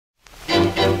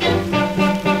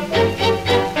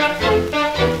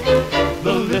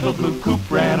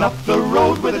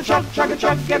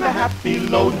chug, and a happy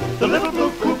load. The little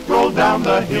blue coupe rolled down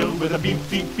the hill with a beep,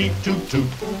 beep, beep, toot, toot.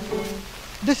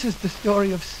 This is the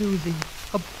story of Susie,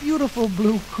 a beautiful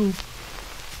blue coupe,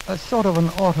 a sort of an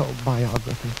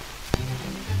autobiography.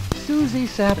 Susie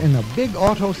sat in a big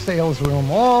auto sales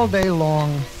room all day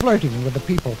long, flirting with the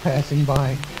people passing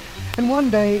by. And one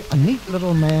day, a neat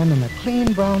little man in a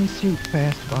clean brown suit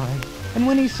passed by. And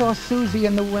when he saw Susie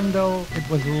in the window, it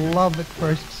was love at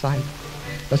first sight.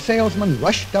 The salesman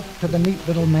rushed up to the neat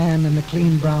little man in the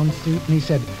clean brown suit, and he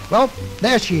said, "Well,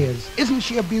 there she is. Isn't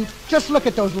she a beaut? Just look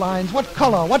at those lines. What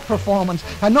color, what performance.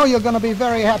 I know you're going to be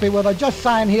very happy with her. Just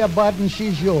sign here, bud, and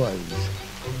she's yours."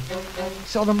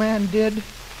 So the man did,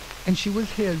 and she was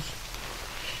his.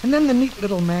 And then the neat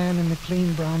little man in the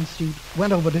clean brown suit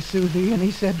went over to Susie, and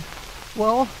he said,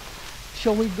 "Well,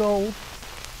 shall we go?"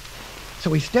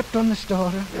 So he stepped on the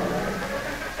starter,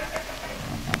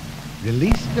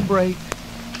 released the brake,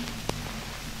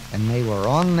 and they were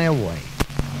on their way.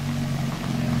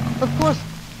 Of course,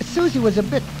 Susie was a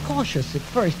bit cautious at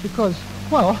first because,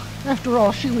 well, after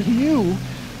all, she was new,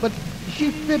 but she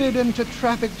fitted into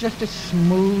traffic just as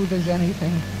smooth as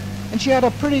anything. And she had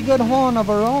a pretty good horn of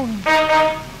her own,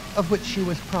 of which she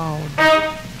was proud.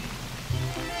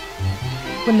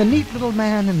 When the neat little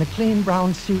man in the clean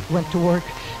brown suit went to work,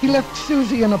 he left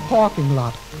Susie in a parking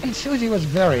lot. And Susie was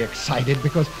very excited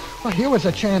because, well, here was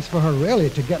a chance for her really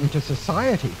to get into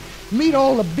society, meet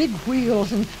all the big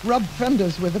wheels and rub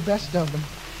fenders with the best of them.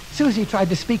 Susie tried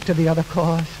to speak to the other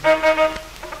cars.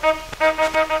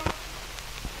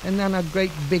 And then a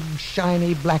great big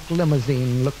shiny black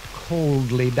limousine looked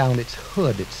coldly down its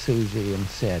hood at Susie and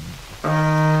said.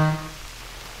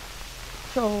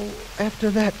 So after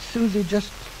that, Susie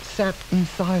just sat in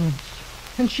silence.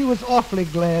 And she was awfully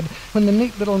glad when the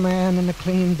neat little man in the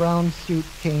clean brown suit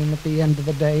came at the end of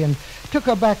the day and took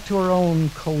her back to her own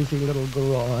cozy little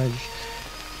garage,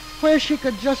 where she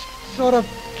could just sort of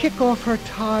kick off her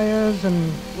tires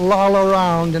and loll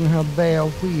around in her bare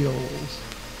wheels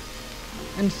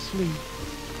and sleep.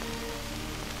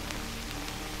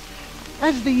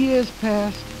 As the years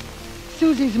passed,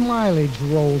 Susie's mileage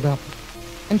rolled up,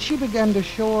 and she began to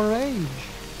show her age.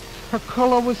 Her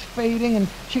color was fading, and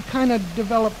she kind of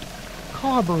developed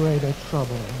carburetor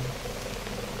trouble.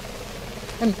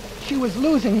 And she was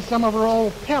losing some of her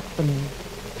old pep and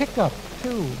pickup,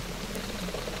 too.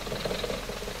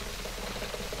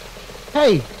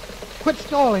 "Hey, quit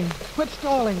stalling, quit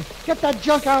stalling. Get that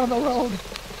junk out of the road.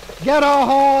 Get a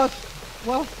horse."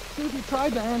 Well, Susie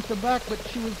tried to answer back, but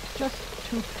she was just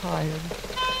too tired.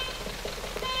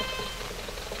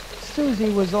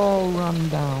 Susie was all run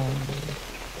down.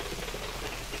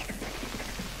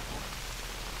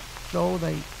 So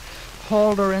they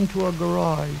hauled her into a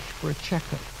garage for a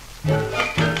checkup.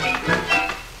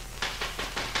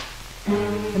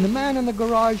 And the man in the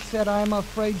garage said, "I'm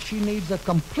afraid she needs a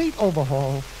complete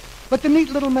overhaul." But the neat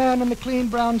little man in the clean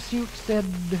brown suit said,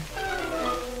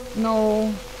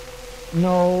 No,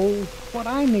 what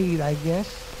I need, I guess,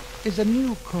 is a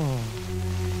new car."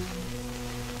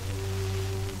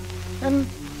 And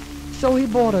so he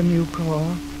bought a new car,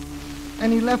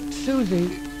 and he left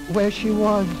Susie where she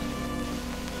was,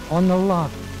 on the lot.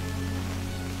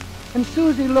 And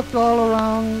Susie looked all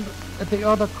around at the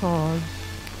other cars,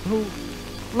 who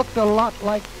looked a lot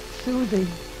like Susie.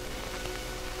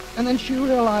 And then she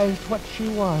realized what she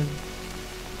was,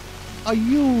 a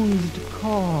used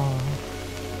car.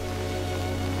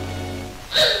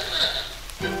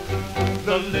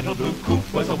 The little blue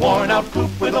coupe was a worn-out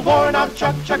coupe with a worn-out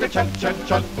chuck, chugga, chug, chug,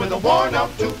 chug, with a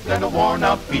worn-out toot and a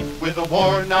worn-out beat, with a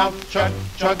worn-out chug,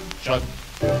 chug, chug.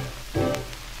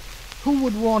 Who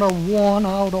would want a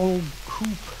worn-out old coupe?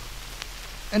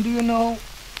 And do you know,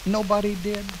 nobody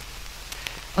did.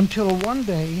 Until one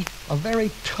day, a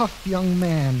very tough young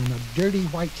man in a dirty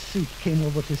white suit came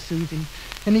over to Susie,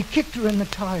 and he kicked her in the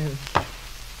tires.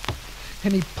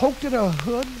 And he poked at her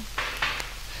hood,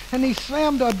 and he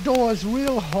slammed her doors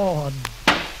real hard.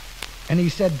 And he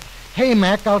said, "Hey,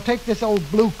 Mac, I'll take this old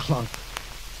blue clunk."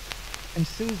 And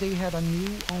Susie had a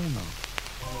new owner.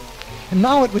 And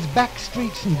now it was back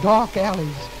streets and dark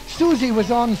alleys. Susie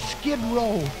was on Skid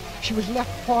Row. She was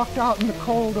left parked out in the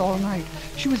cold all night.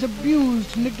 She was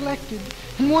abused, neglected.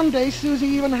 And one day, Susie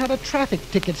even had a traffic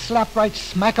ticket slapped right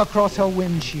smack across her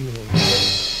windshield.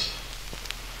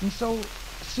 And so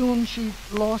soon she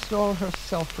lost all her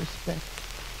self-respect.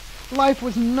 Life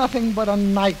was nothing but a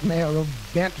nightmare of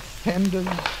bent fenders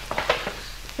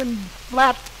and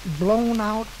flat,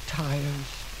 blown-out tires.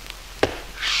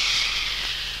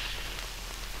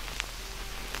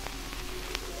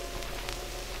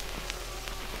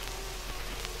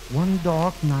 One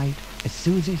dark night, as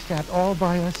Susie sat all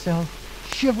by herself,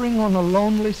 shivering on a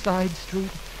lonely side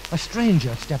street, a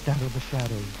stranger stepped out of the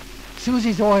shadows.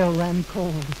 Susie's oil ran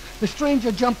cold. The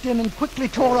stranger jumped in and quickly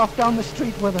tore off down the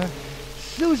street with her.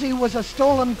 Susie was a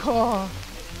stolen car.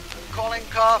 Calling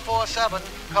car 47,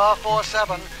 car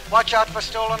 47. Watch out for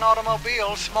stolen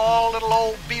automobiles. Small, little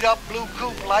old beat-up blue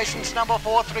coupe, license number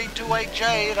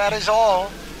 4328J. That is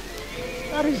all.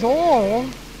 That is all?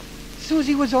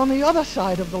 Susie was on the other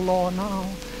side of the law now.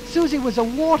 Susie was a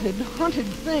wanted, hunted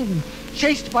thing,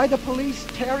 chased by the police,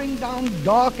 tearing down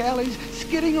dark alleys,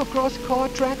 skidding across car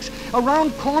tracks,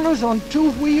 around corners on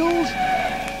two wheels.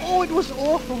 Oh, it was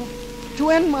awful. To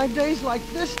end my days like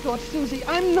this, thought Susie,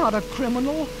 I'm not a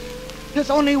criminal. There's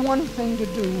only one thing to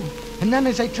do. And then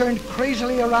as they turned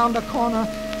crazily around a corner,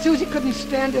 Susie couldn't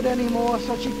stand it anymore,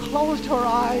 so she closed her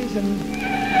eyes and...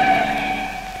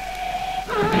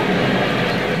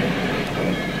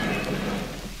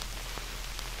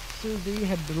 Susie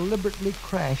had deliberately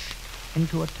crashed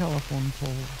into a telephone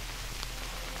pole.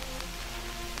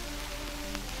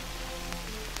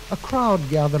 A crowd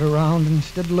gathered around and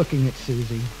stood looking at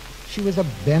Susie. She was a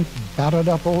bent,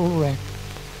 battered-up old wreck.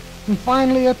 And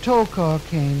finally a tow car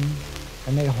came,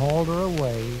 and they hauled her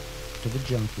away to the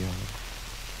junkyard.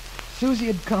 Susie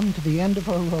had come to the end of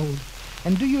her road,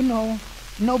 and do you know,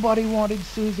 nobody wanted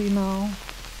Susie now,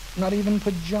 not even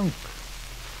for junk.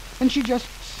 And she just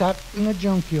sat in a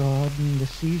junkyard, and the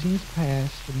seasons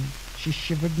passed, and she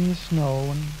shivered in the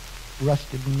snow and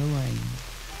rusted in the rain.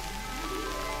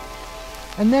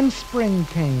 And then spring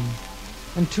came,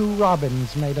 and two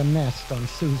robins made a nest on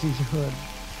Susie's hood.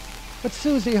 But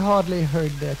Susie hardly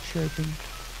heard their chirping.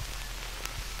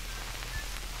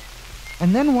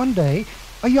 And then one day,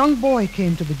 a young boy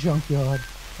came to the junkyard,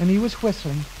 and he was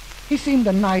whistling. He seemed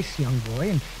a nice young boy,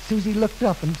 and Susie looked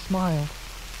up and smiled.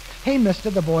 "Hey, mister,"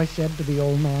 the boy said to the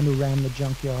old man who ran the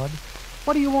junkyard,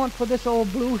 "what do you want for this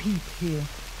old blue heap here?"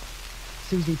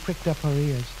 Susie pricked up her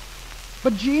ears.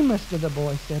 "But gee, mister," the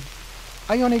boy said,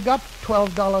 "I only got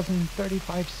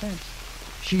 $12.35.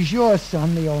 "She's yours,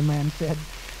 son," the old man said,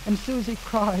 and Susie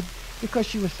cried because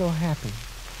she was so happy.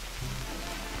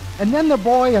 And then the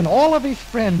boy and all of his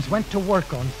friends went to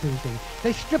work on Susie.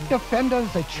 They stripped her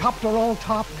fenders, they chopped her old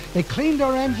top, they cleaned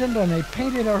her engine, and they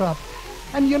painted her up.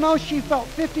 And you know, she felt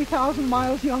 50,000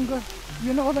 miles younger.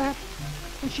 You know that?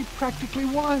 And she practically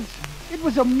was. It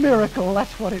was a miracle,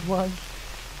 that's what it was.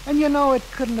 And you know, it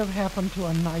couldn't have happened to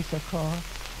a nicer car.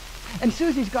 And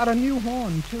Susie's got a new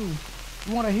horn, too.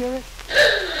 You want to hear it?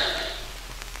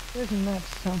 Isn't that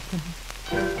something?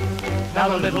 Now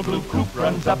the little blue coupe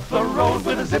runs up the road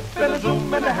with a zip and a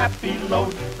zoom and a happy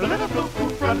load. The little blue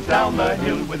coupe runs down the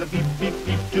hill with a beep, beep,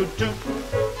 beep, toot, toot.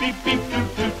 Beep, beep,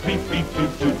 toot, toot, beep, beep,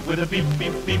 toot, toot. With a beep,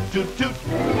 beep, beep, toot, toot.